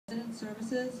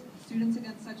Services, Students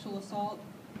Against Sexual Assault,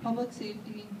 Public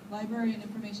Safety, Library and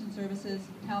Information Services,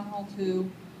 Town Hall 2,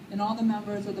 and all the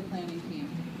members of the planning team.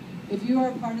 If you are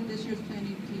a part of this year's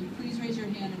planning team, please raise your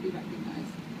hand and be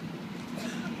recognized.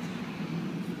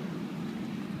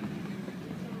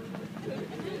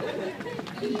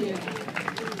 Thank you.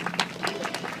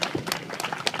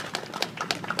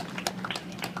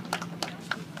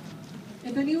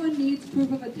 If anyone needs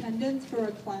proof of attendance for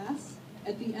a class,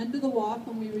 at the end of the walk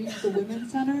when we reach the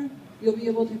Women's Center, you'll be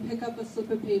able to pick up a slip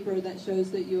of paper that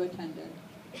shows that you attended.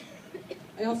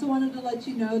 I also wanted to let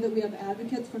you know that we have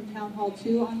advocates from Town Hall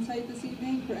 2 on site this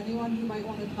evening for anyone who might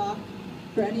want to talk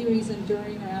for any reason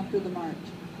during or after the march.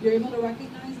 You're able to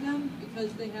recognize them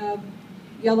because they have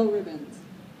yellow ribbons.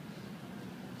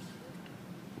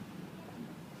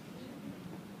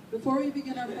 Before we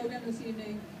begin our program this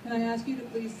evening, can I ask you to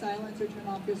please silence or turn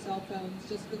off your cell phones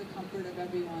just for the comfort of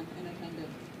everyone in attendance.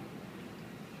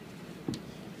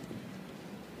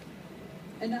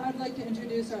 And now I'd like to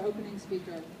introduce our opening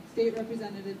speaker, State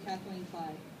Representative Kathleen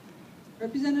Clyde.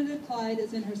 Representative Clyde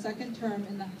is in her second term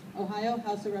in the Ohio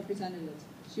House of Representatives.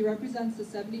 She represents the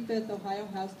 75th Ohio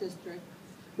House District,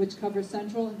 which covers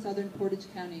central and southern Portage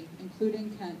County,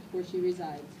 including Kent, where she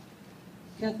resides.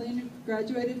 Kathleen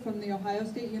graduated from the Ohio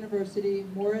State University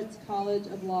Moritz College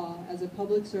of Law as a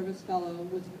public service fellow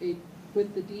with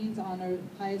the Dean's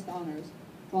highest honors.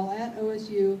 While at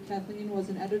OSU, Kathleen was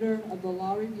an editor of the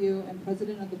Law Review and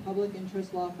president of the Public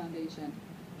Interest Law Foundation.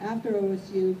 After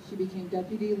OSU, she became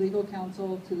deputy legal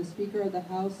counsel to the Speaker of the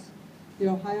House, the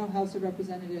Ohio House of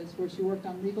Representatives, where she worked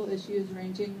on legal issues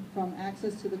ranging from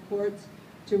access to the courts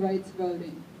to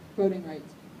voting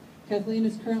rights. Kathleen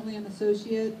is currently an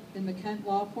associate in the Kent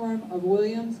law firm of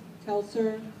Williams,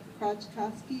 Kelser,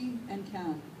 Krachkowski, and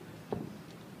Kahn.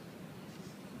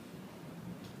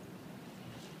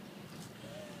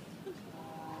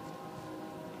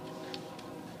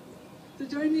 So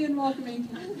join me in welcoming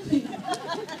Kathleen.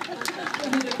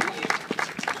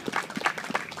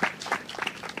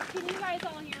 Can you guys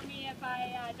all hear me if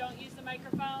I don't use the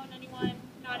microphone? Anyone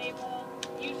not able?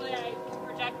 Usually I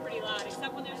project pretty loud,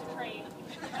 except when there's a train.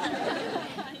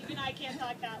 Even I can't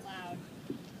talk that loud.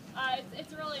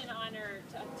 It's really an honor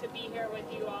to be here with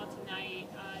you all tonight.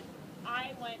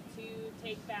 I went to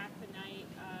Take Back the Night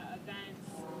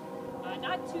events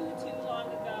not too long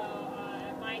ago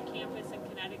at my campus in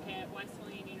Connecticut,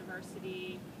 Wesleyan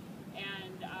University,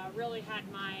 and really had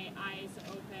my eyes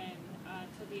open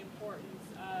to the importance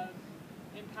of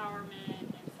empowerment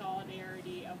and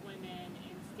solidarity of women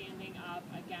in standing up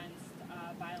against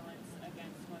violence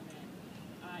against women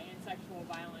and sexual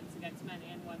violence against men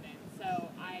and women. So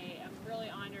I am really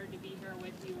honored to be here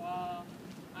with you all,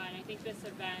 and I think this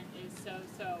event is so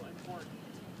important.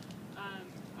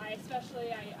 I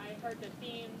heard the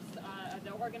themes,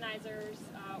 the organizers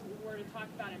were to talk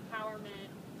about empowerment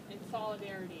and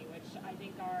solidarity, which I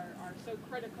think are so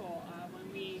critical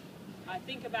when we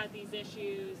think about these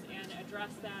issues and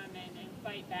address them and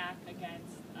fight back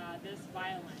against this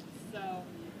violence. So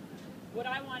what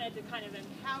I wanted to kind of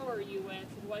empower you with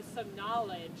was some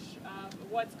knowledge of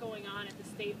what's going on at the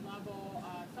state level,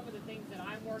 some of the things that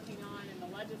I'm working on in the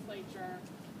legislature,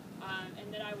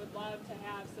 and that I would love to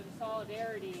have some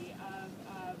solidarity of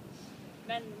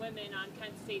men and women on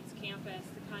Kent State's campus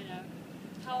to kind of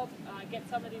help get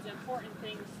some of these important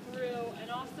things through and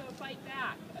also fight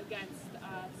back against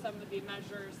some of the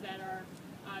measures that are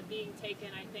being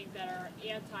taken, I think, that are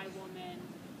anti-woman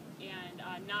and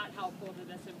not helpful to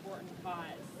this important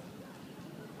cause.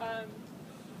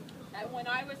 When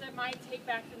I was at my Take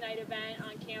Back the Night event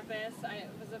on campus, it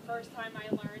was the first time I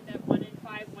learned that 1 in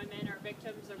 5 women are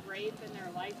victims of rape in their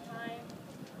lifetime.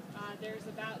 There's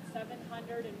about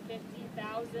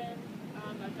 750,000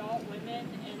 adult women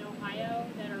in Ohio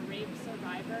that are rape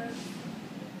survivors,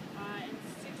 and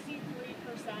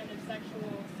 63% of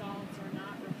sexual assaults are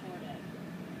not reported.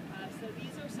 So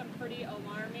these are some pretty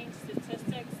alarming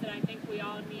statistics that I think we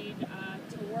all need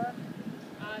to work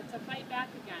to fight back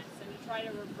against and to try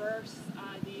to reverse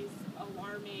these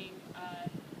alarming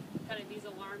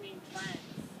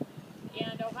trends.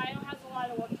 And Ohio has a lot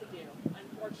of work to do,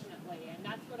 unfortunately, and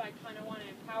that's what I kind of want to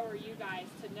empower you guys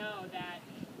to know, that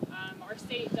our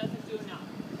state doesn't do enough.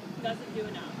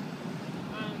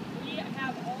 We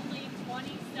have only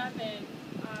 27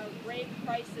 rape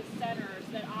crisis centers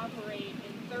that operate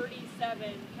in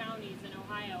 37 counties in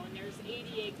Ohio, and there's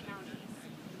 88 counties.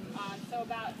 So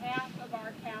about half of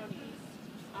our counties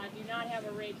do not have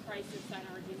a rape crisis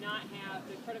center, or do not have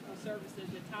the critical services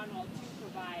that Town Hall 2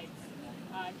 provides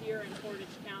here in Portage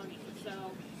County.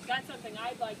 So that's something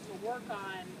I'd like to work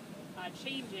on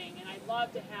changing, and I'd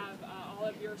love to have all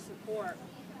of your support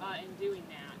in doing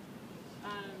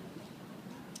that.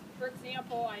 For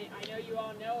example, I know you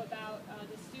all know about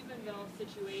the Steubenville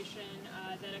situation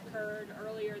that occurred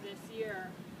earlier this year.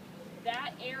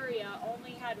 That area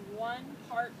only had one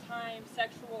part-time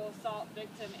sexual assault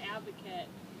victim advocate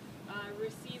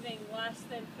receiving less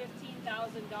than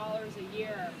 $15,000 a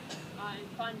year in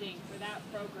funding for that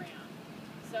program.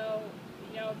 So,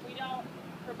 you know, if we don't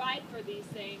provide for these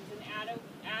things and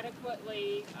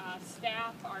adequately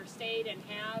staff our state and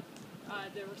have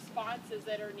the responses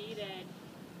that are needed,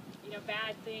 you know,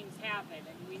 bad things happen.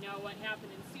 And we know what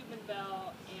happened in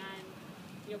Steubenville, and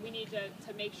you know, we need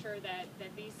to make sure that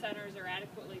these centers are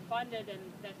adequately funded and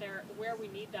that they're where we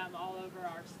need them all over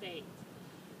our state.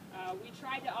 We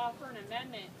tried to offer an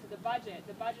amendment to the budget.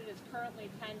 The budget is currently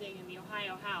pending in the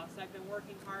Ohio House. I've been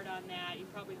working hard on that. You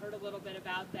probably heard a little bit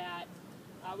about that.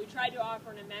 We tried to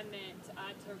offer an amendment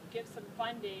to give some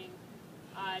funding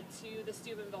to the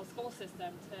Steubenville school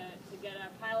system to get a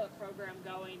pilot program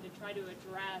going to try to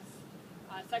address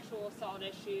sexual assault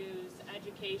issues,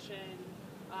 education,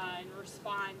 and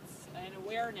response and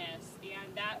awareness.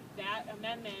 And that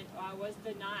amendment was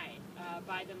denied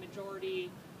by the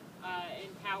majority in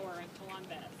power in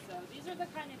Columbus. So these are the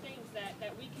kind of things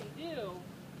that we can do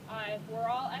if we're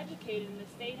all educated in the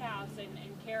State House and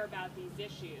care about these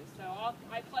issues. So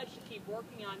I pledge to keep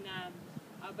working on them,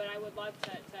 but I would love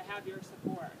to have your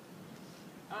support.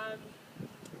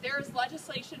 There is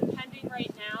legislation pending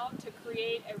right now to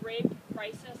create a rape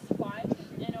crisis fund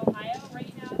in Ohio.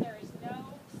 Right now there is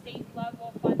no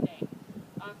state-level funding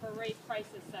for rape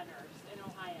crisis centers in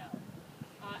Ohio.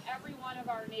 Every one of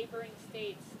our neighboring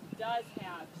states does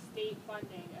have state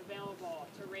funding available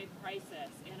to rape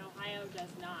crisis, and Ohio does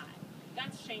not.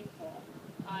 That's shameful,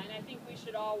 and I think we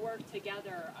should all work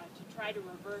together to try to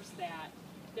reverse that.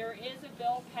 There is a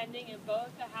bill pending in both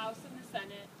the House and the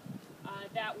Senate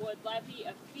that would levy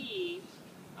a fee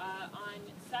on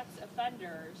sex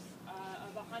offenders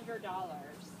of $100,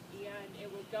 and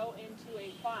it would go into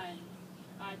a fund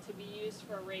to be used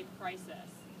for a rape crisis.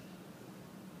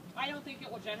 I don't think it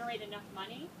will generate enough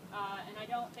money, and I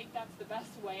don't think that's the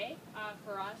best way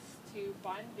for us to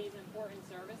fund these important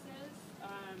services.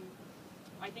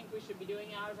 I think we should be doing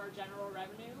it out of our general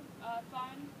revenue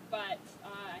fund, but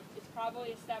it's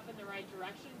probably a step in the right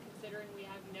direction considering we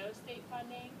have no state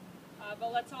funding.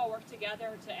 But let's all work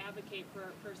together to advocate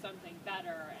for something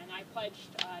better, and I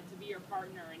pledged to be your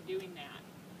partner in doing that.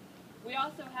 We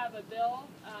also have a bill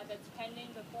that's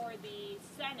pending before the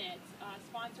Senate,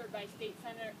 sponsored by State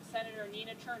Senator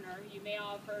Nina Turner, you may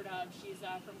all have heard of. She's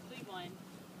from Cleveland,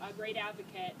 a great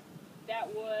advocate, that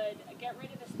would get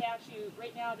rid of the statute.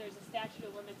 Right now there's a statute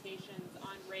of limitations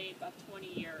on rape of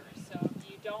 20 years. So if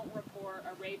you don't report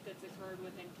a rape that's occurred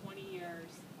within 20 years,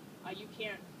 you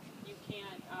can't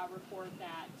report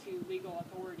that to legal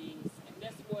authorities. And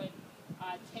this would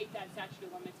take that statute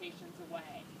of limitations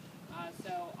away.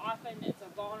 So often it's a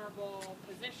vulnerable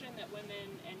position that women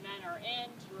and men are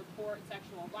in to report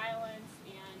sexual violence,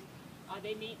 and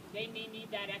they may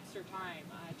need that extra time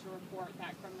to report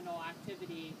that criminal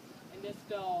activity, and this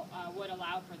bill would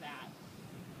allow for that.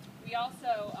 We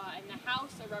also, in the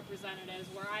House of Representatives,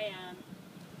 where I am,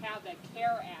 have the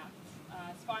CARE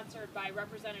Act, sponsored by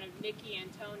Representative Nikki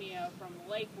Antonio from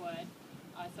Lakewood.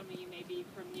 Some of you may be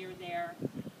from near there.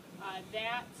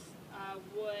 That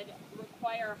would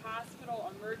require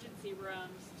hospital emergency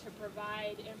rooms to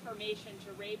provide information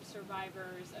to rape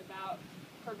survivors about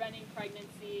preventing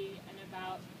pregnancy and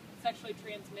about sexually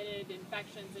transmitted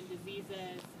infections and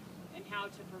diseases and how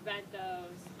to prevent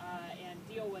those and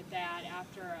deal with that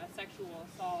after a sexual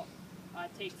assault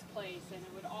takes place. And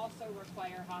it would also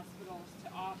require hospitals to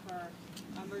offer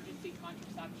emergency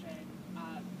contraception,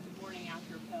 the morning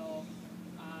after pill,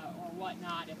 or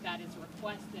whatnot, if that is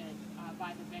requested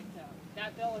by the victim.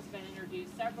 That bill has been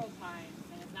introduced several times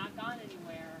and has not gone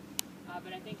anywhere,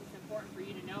 but I think it's important for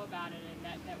you to know about it and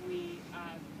that we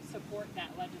support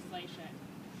that legislation.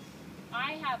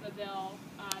 I have a bill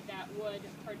that would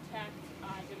protect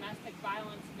domestic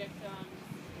violence victims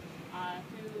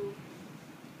who,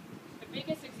 the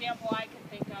biggest example I can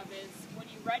think of is when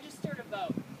you register to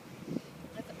vote.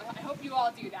 I hope you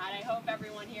all do that. I hope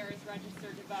everyone here is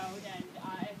registered to vote, and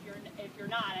if you're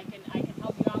not, I can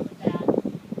help you out with that.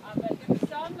 But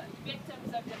some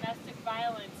victims of domestic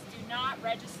violence do not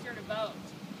register to vote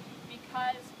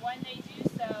because when they do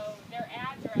so, their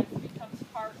address becomes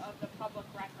part of the public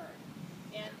record,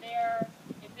 and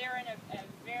if they're in a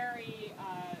very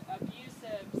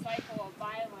abusive cycle of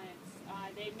violence,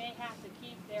 they may have to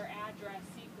keep their address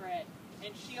secret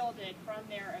and shielded from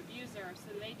their abuser, so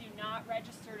they do not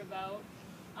register to vote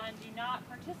and do not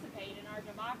participate in our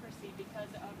democracy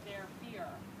because of their fear.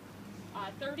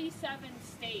 37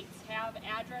 states have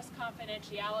address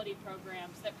confidentiality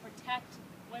programs that protect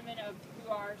women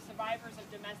who are survivors of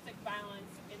domestic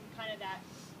violence in kind of that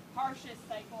harshest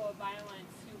cycle of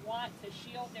violence, who want to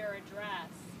shield their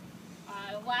address.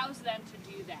 Allows them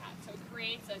to do that. So it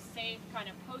creates a safe kind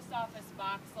of post office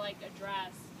box-like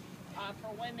address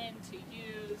for women to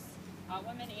use,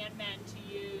 women and men to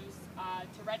use,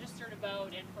 to register to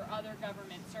vote, and for other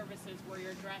government services where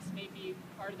your address may be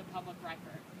part of the public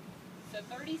record. So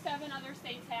 37 other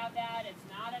states have that. It's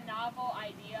not a novel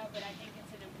idea, but I think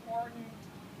it's an important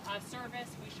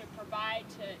service we should provide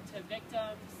to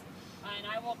victims. And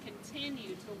I will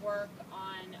continue to work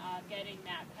on getting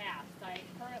that passed. I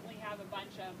currently have a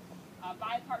bunch of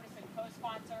bipartisan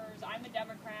co-sponsors. I'm a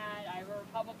Democrat. I have a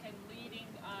Republican leading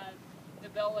the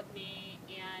bill with me,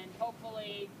 and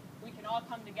hopefully we can all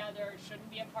come together. It shouldn't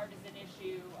be a partisan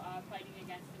issue, fighting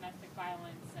against domestic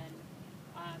violence, and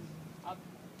I'll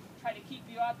try to keep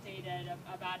you updated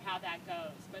about how that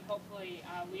goes, but hopefully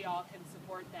we all can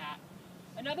support that.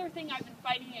 Another thing I've been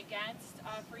fighting against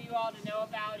for you all to know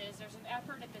about is there's an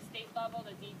effort at the state level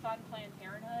to defund Planned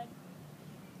Parenthood.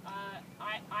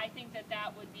 I think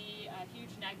that would be a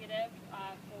huge negative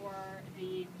for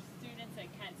the students at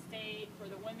Kent State, for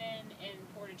the women in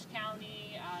Portage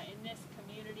County, in this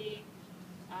community.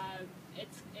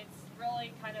 It's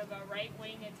really kind of a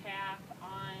right-wing attack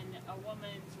on a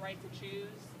woman's right to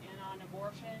choose and on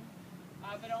abortion.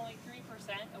 But only 3%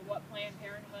 of what Planned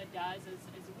Parenthood does,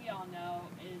 as we all know,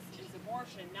 is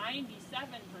abortion. 97%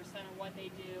 of what they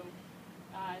do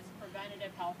is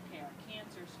preventative health care,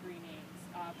 cancer screenings,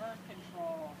 birth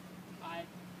control,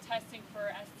 testing for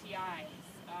STIs,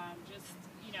 just,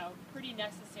 pretty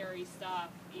necessary stuff,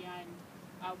 and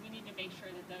we need to make sure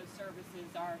that those services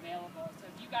are available. So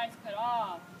if you guys could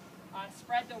all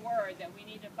spread the word that we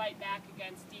need to fight back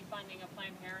against defunding of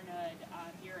Planned Parenthood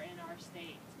here in our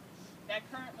state. That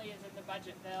currently is in the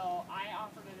budget bill. I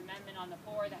offered an amendment on the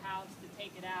floor of the House to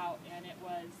take it out, and it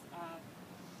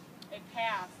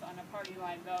passed on a party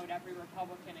line vote. Every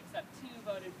Republican except 2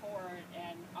 voted for it,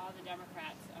 and all the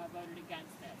Democrats voted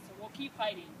against it. So we'll keep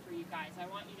fighting for you guys. I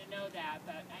want you to know that,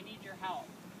 but I need your help.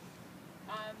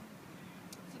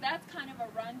 So that's kind of a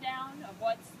rundown of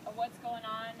what's going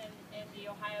on in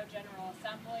the Ohio General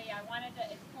Assembly. I wanted to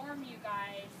inform you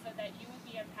guys so that you would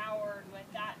be empowered with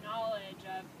that knowledge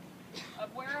of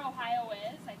where Ohio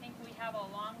is. I think we have a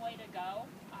long way to go,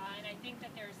 and I think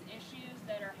that there's issues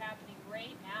that are happening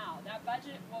right now. That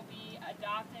budget will be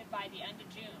adopted by the end of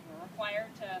June. We're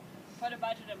required to put a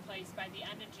budget in place by the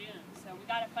end of June. So we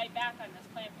got to fight back on this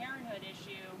Planned Parenthood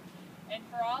issue, and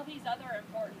for all these other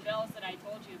important bills that I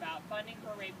told you about, funding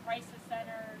for rape crisis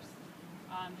centers,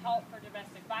 help for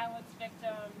domestic violence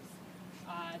victims,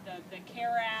 the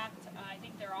CARE Act. I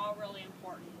think they're all really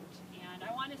important, and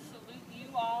I want to salute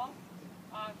you all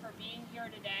for being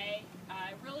here today.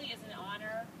 It really is an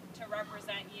honor to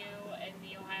represent you in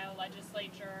the Ohio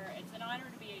legislature. It's an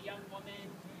honor to be a young woman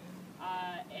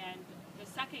and the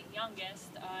second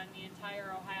youngest in the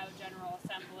entire Ohio General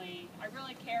Assembly. I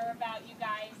really care about you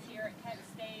guys here at Kent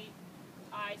State.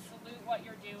 I salute what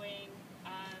you're doing,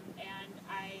 and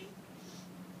I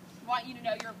want you to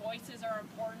know your voices are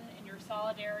important and your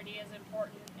solidarity is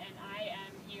important, and I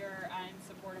am here in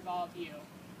support of all of you.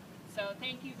 So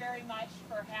thank you very much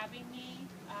for having me,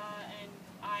 and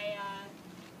I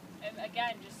am,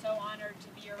 again, just so honored to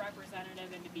be your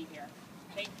representative and to be here.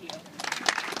 Thank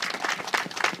you.